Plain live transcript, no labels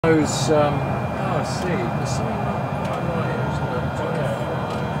Those, oh, I see. There's something not quite right here, isn't there?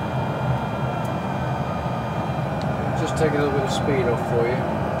 25. Just take a little bit of speed off for you.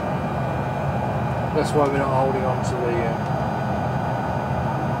 That's why we're not holding on to the.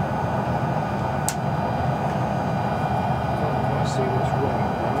 Can't quite see what's wrong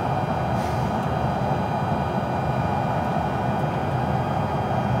at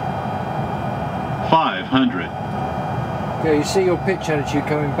the moment. 500. Okay, you see your pitch attitude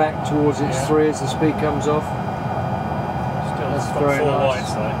coming back towards its 3 as the speed comes off. Still, that's got very 4 nice.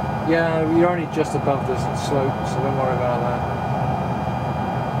 whites though. Yeah, you're only just above the slope, so don't worry about that.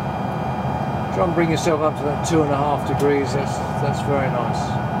 Try and bring yourself up to that 2.5 degrees. That's very nice.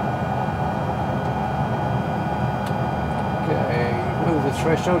 Okay, move the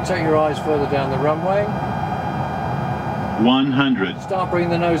threshold. Take your eyes further down the runway. 100. Start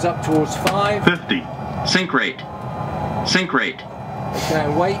bringing the nose up towards 5. 50. Sink rate. Sink rate. Okay,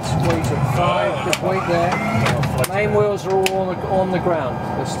 wait at 5, just wait there. Main wheels are all on the ground,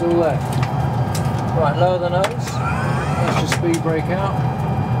 they're still there. Right, lower the nose, that's your speed brake out.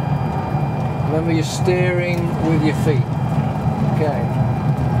 Remember you're steering with your feet. Okay.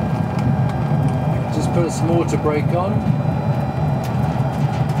 Just put some water brake on.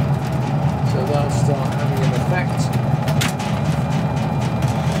 So that'll start having an effect.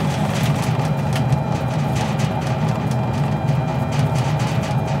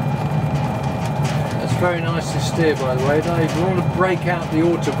 Very nicely steered, by the way. Now if you want to brake out the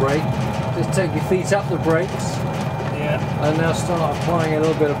auto brake, just take your feet up the brakes. Yeah. And now start applying a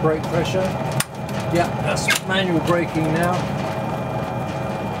little bit of brake pressure. Yeah, that's manual braking now.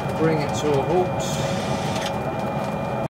 Bring it to a halt.